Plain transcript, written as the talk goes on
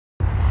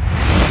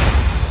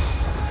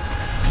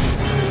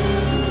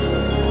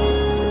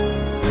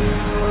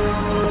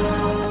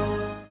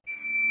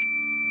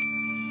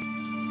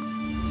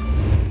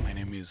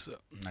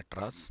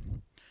Natras.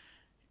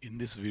 In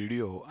this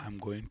video, I'm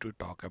going to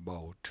talk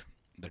about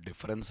the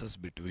differences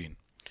between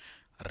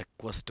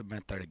request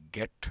method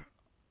get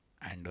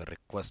and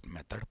request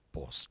method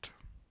post.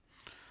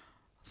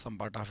 Some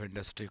part of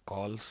industry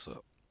calls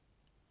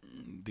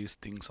these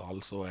things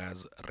also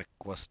as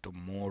request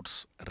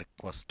modes,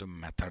 request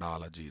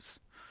methodologies.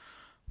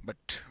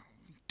 But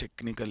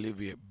technically,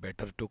 we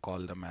better to call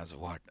them as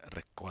what?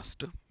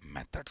 Request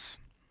methods.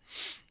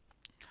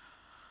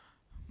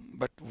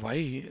 But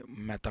why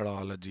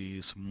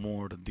methodologies,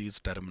 mode, these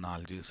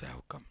terminologies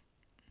have come?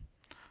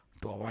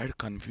 To avoid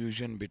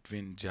confusion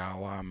between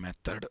Java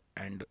method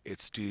and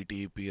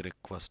HTTP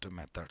request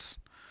methods.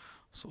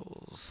 So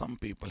some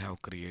people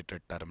have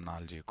created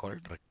terminology called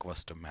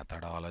request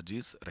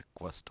methodologies,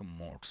 request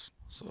modes.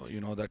 So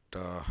you know that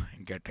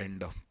get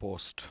and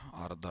post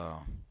are the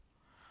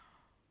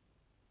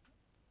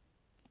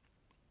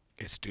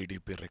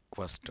HTTP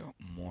request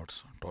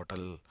modes.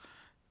 Total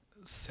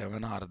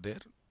 7 are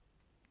there.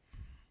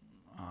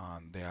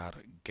 They are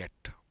get,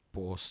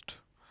 post,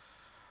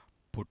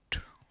 put,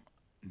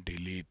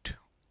 delete,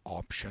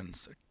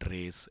 options,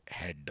 trace,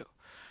 head,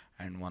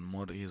 and one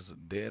more is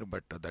there,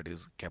 but that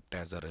is kept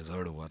as a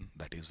reserved one.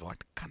 That is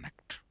what?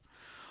 Connect.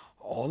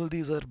 All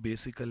these are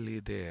basically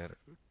there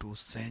to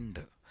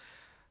send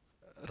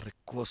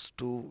request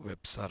to web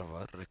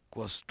server,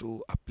 request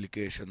to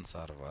application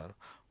server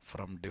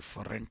from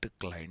different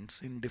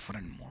clients in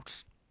different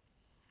modes.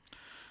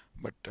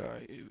 But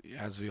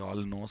as we all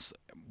know,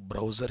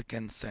 browser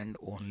can send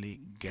only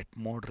get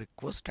mode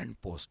request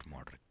and post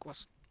mode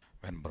request.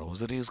 When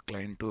browser is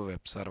client to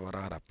web server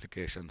or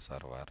application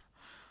server,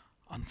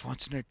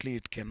 unfortunately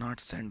it cannot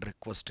send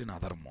request in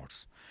other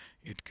modes.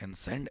 It can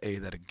send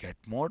either get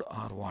mode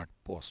or what?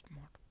 Post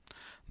mode.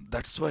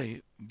 That's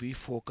why we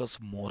focus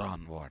more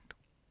on what?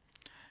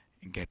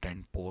 Get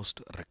and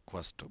post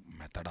request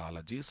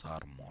methodologies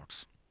or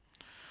modes.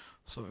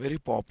 So very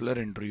popular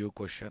interview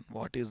question,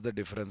 what is the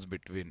difference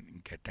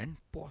between get and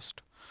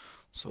post?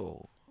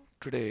 So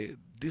today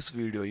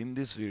in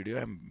this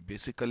video I'm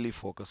basically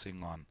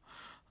focusing on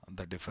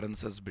the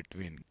differences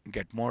between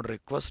get mode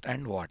request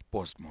and what?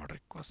 Post mode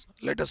request.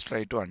 Let us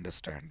try to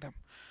understand them.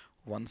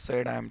 One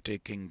side I am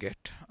taking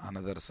get,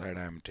 another side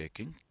I am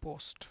taking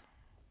post.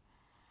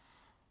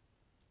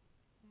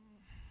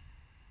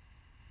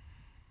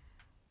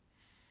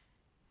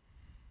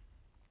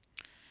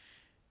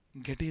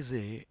 Get is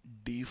a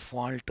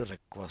default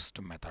request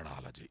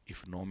methodology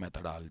if no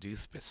methodology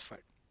is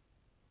specified.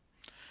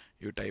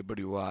 You typed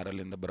URL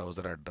in the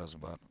browser address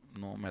bar,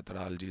 no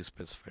methodology is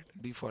specified,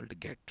 default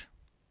get.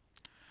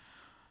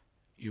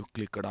 You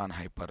clicked on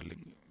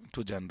hyperlink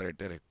to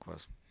generate a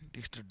request.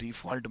 This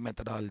default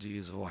methodology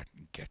is what?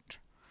 Get.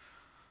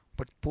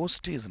 But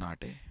post is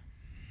not a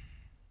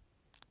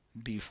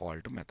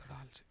default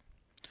methodology.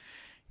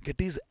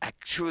 Get is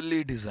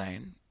actually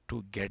designed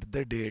to get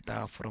the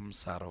data from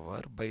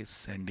server by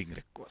sending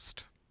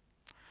request.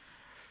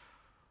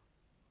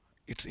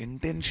 Its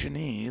intention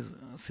is,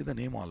 see the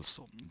name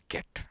also,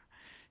 get.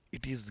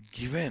 It is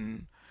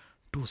given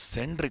to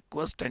send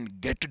request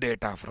and get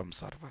data from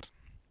server.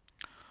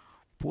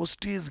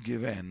 Post is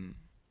given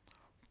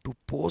to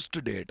post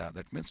data,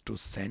 that means to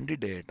send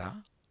data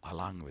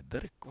along with the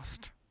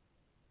request.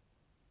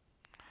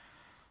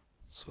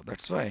 So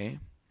that's why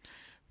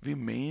we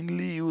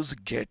mainly use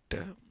get.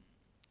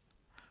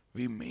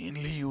 We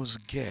mainly use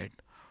get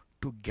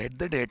to get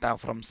the data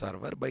from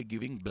server by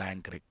giving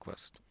blank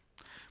request.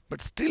 But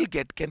still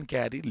get can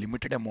carry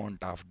limited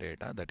amount of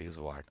data, that is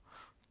what?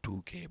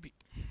 2 KB.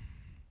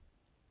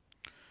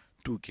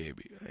 2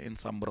 KB. In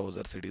some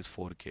browsers it is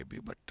 4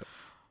 KB, but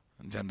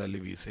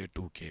generally we say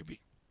 2 KB.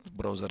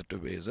 Browser to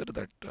browser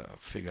that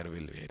figure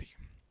will vary.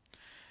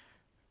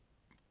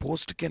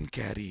 Post can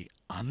carry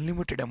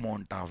unlimited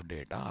amount of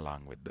data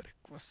along with the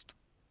request.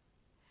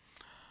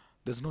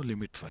 There's no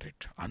limit for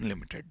it,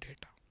 unlimited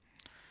data.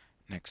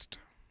 Next,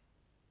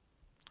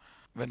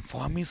 when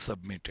form is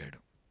submitted,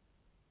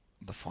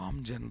 the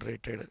form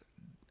generated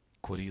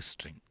query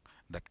string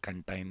that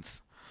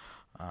contains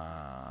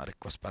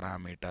request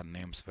parameter,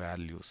 names,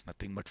 values,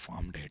 nothing but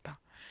form data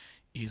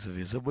is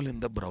visible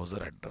in the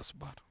browser address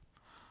bar.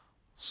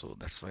 So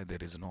that's why there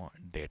is no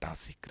data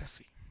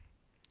secrecy.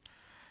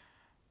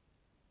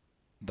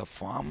 The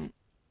form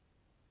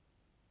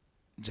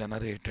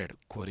generated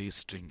query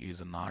string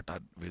is not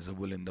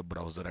visible in the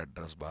browser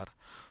address bar,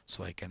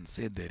 so I can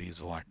say there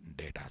is what?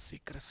 Data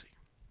secrecy.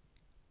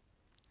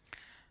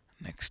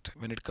 Next,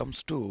 when it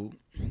comes to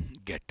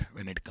get,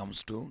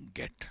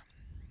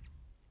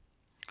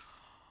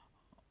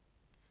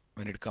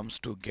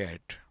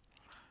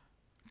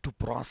 to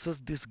process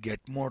this get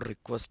mode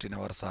request in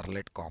our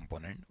servlet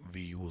component,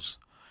 we use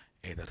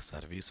either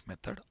service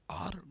method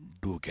or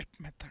do get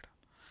method.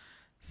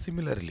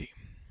 Similarly,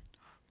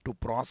 to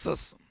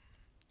process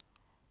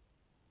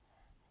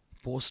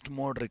post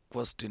mode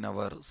request in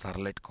our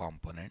servlet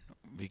component,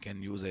 we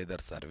can use either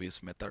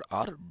service method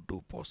or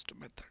do post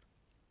method.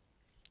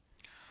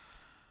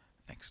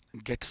 Next,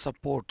 get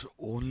support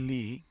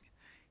only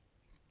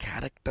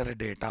character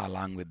data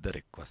along with the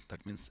request.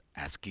 That means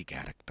ASCII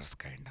characters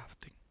kind of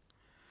thing.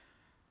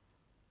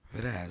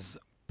 Whereas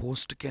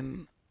post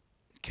can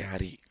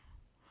carry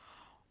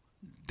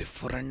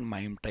different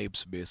MIME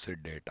types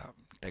based data,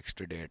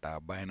 text data,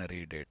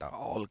 binary data,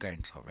 all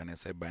kinds of, when I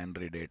say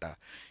binary data,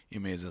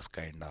 images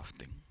kind of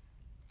thing.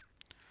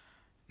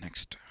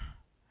 Next,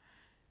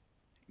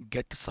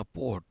 get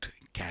support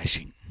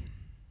caching.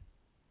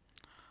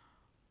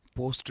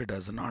 Post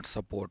does not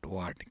support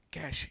what?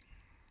 Caching.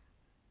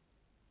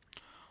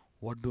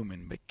 What do you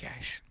mean by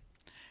cache?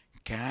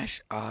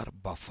 Cache or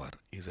buffer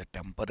is a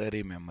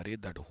temporary memory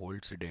that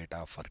holds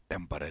data for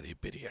temporary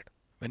period.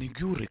 When you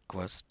give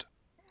request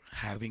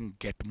having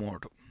get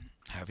mode,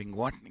 having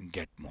what?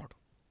 Get mode.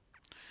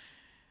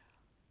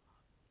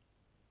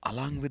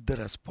 Along with the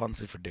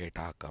response, if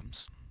data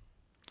comes,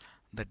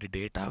 that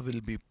data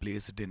will be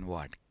placed in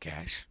what?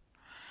 Cache,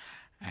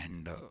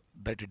 and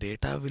that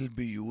data will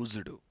be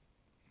used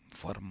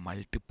for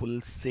multiple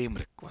same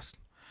requests.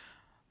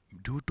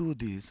 Due to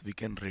this, we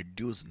can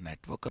reduce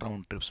network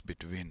round trips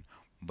between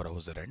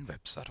browser and web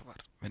server.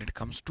 When it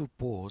comes to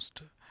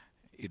post,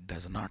 it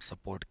does not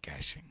support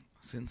caching.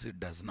 Since it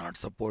does not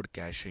support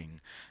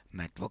caching,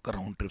 network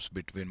round trips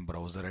between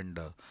browser and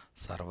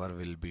server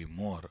will be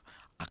more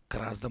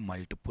across the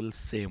multiple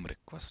same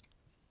requests.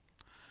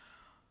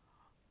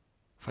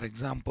 For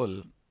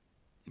example,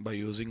 by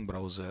using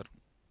browser,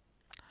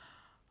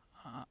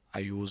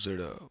 I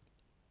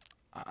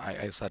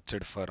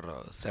searched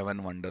for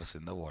 7 wonders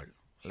in the world.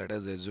 Let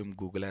us assume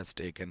Google has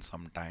taken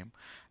some time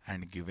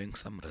and giving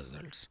some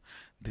results.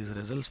 These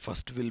results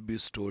first will be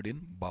stored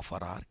in buffer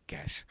or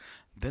cache.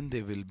 Then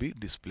they will be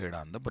displayed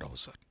on the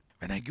browser.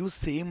 When I give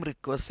same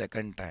request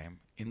second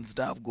time,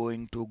 instead of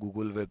going to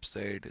Google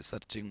website,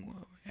 searching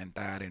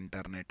entire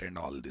internet and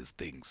all these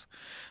things,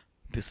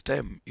 this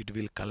time it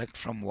will collect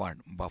from what?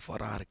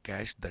 Buffer or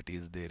cache that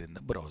is there in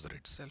the browser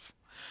itself.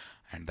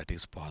 And that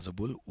is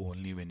possible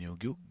only when you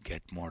give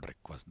get mode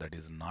request. That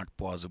is not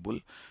possible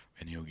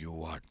when you give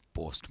what?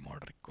 Post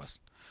mode request.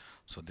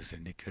 So this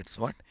indicates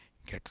what?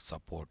 Get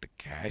support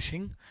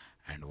caching,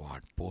 and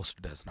what?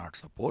 Post does not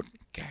support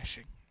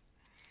caching.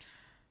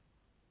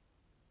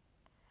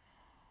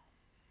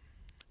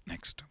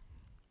 Next,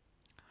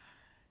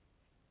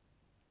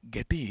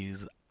 get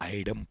is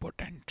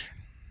idempotent.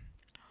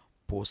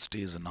 Post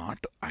is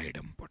not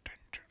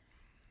idempotent.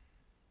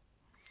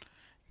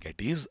 Get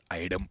is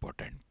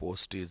idempotent.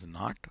 Post is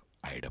not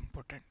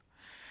idempotent.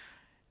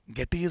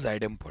 Get is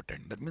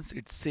idempotent. That means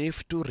it's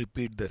safe to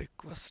repeat the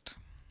request.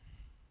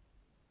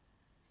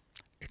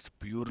 It's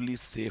purely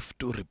safe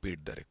to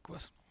repeat the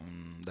request.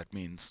 That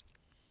means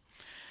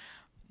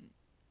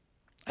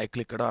I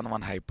clicked on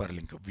one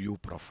hyperlink, view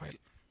profile.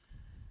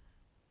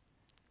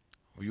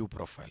 View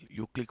profile.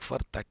 You click for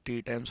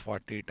 30 times,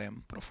 40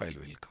 times, profile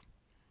will come.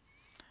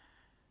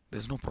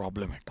 There's no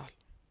problem at all.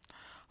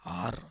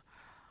 Or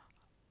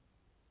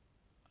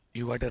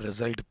you got a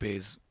result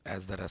page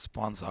as the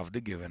response of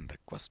the given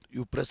request.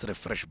 You press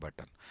refresh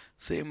button.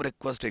 Same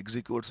request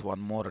executes one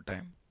more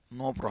time.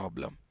 No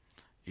problem.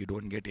 You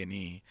don't get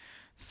any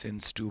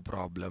sensitive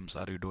problems,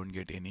 or you don't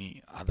get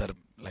any other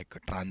like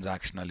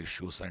transactional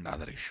issues and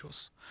other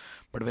issues.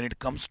 But when it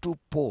comes to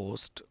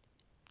post,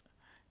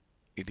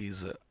 it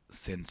is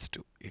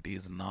sensitive. It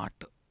is not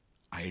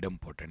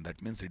idempotent.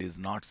 That means it is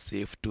not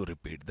safe to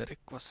repeat the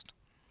request.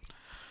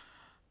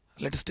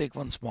 Let's take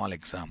one small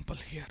example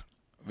here.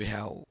 We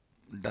have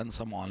done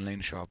some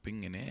online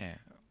shopping in a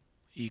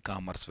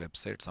e-commerce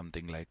website,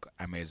 something like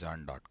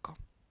Amazon.com.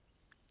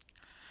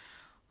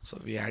 So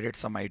we added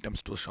some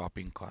items to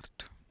shopping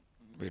cart.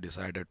 We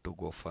decided to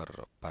go for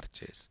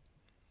purchase.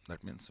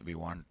 That means we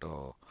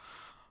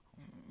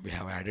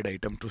have added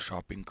item to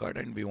shopping cart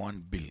and we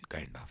want bill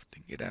kind of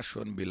thing. It has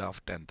shown bill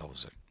of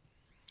 10,000.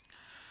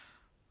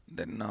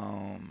 Then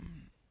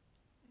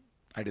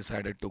I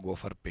decided to go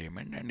for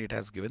payment, and it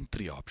has given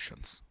 3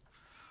 options.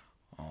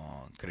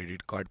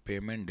 Credit card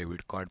payment,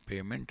 debit card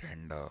payment,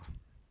 and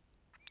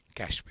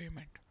cash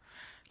payment.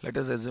 Let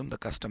us assume the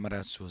customer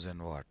has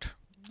chosen what,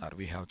 or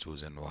we have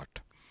chosen what?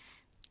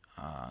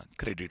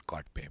 Credit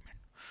card payment.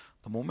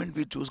 The moment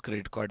we choose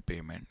credit card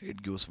payment,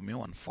 it gives me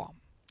one form.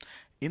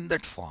 In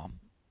that form,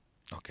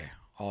 okay,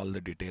 all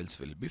the details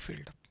will be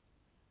filled up,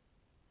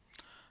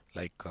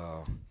 like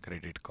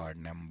credit card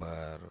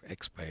number,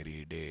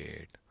 expiry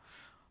date,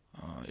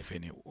 if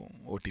any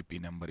OTP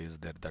number is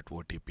there, that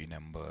OTP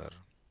number,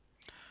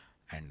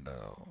 and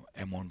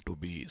amount to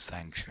be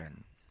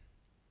sanctioned,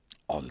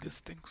 all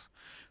these things.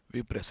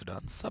 We pressed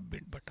on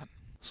submit button.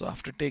 So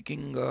after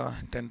taking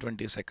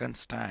 10-20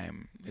 seconds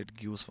time, it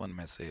gives one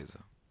message: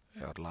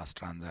 your last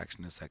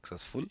transaction is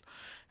successful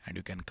and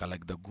you can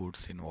collect the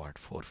goods in what?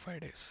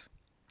 4-5 days.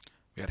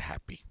 We are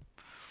happy.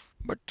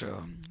 But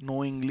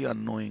knowingly,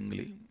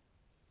 unknowingly,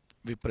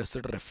 we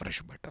pressed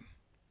refresh button.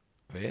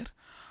 Where?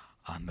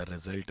 On the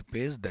result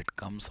page that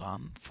comes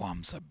on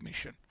form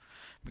submission.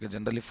 Because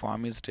generally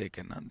form is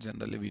taken, and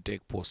generally we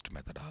take post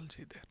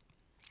methodology there.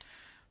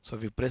 So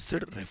we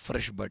pressed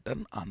refresh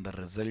button on the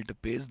result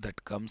page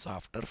that comes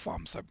after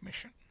form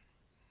submission.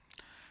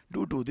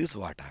 Due to this,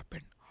 what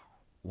happened?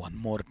 One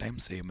more time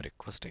same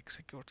request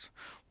executes.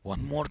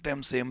 One more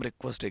time same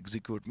request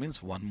execute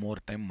means one more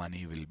time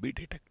money will be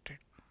detected.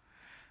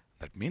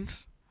 That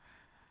means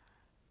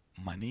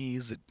money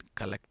is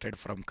collected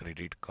from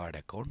credit card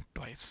account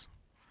twice.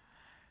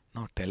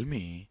 Now tell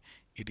me,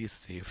 it is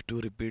safe to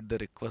repeat the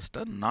request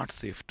or not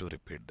safe to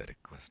repeat the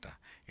request?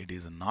 It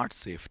is not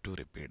safe to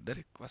repeat the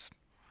request.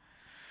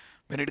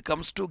 When it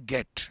comes to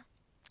get,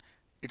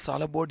 it's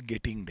all about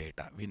getting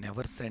data. We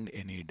never send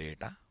any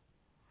data.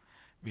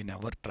 We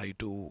never try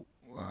to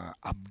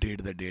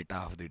update the data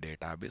of the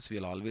database.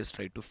 We'll always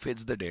try to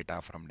fetch the data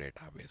from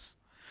database.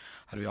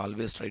 Or we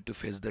always try to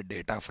fetch the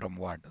data from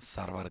what?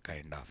 Server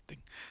kind of thing.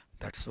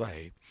 That's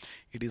why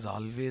it is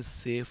always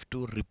safe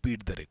to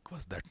repeat the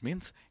request. That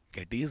means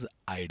get is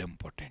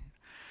idempotent.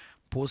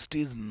 Post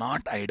is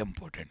not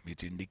idempotent,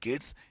 which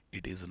indicates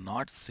it is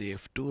not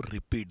safe to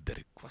repeat the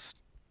request.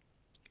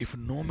 If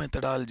no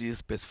methodology is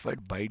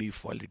specified, by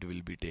default it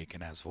will be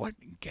taken as what?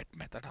 Get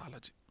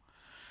methodology.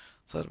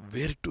 Sir,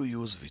 where to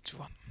use which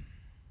one?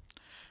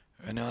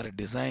 When you are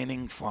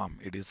designing form,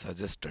 it is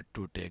suggested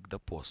to take the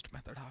post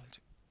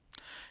methodology.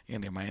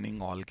 In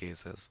remaining all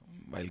cases,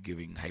 while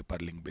giving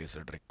hyperlink based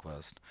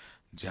request,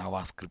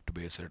 JavaScript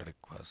based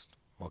request,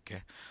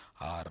 okay,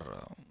 or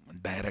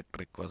direct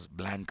request,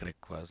 blank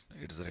request,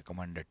 it is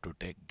recommended to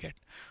take get.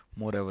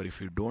 Moreover,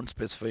 if you don't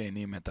specify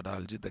any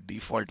methodology, the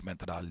default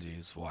methodology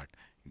is what?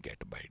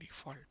 Get by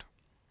default.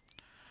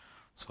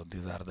 So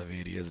these are the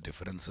various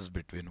differences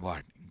between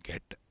what?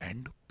 Get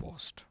and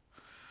post.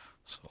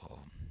 So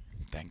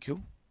thank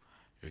you.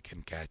 You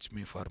can catch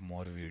me for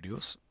more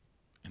videos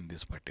in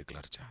this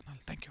particular channel.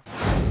 Thank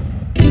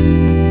you.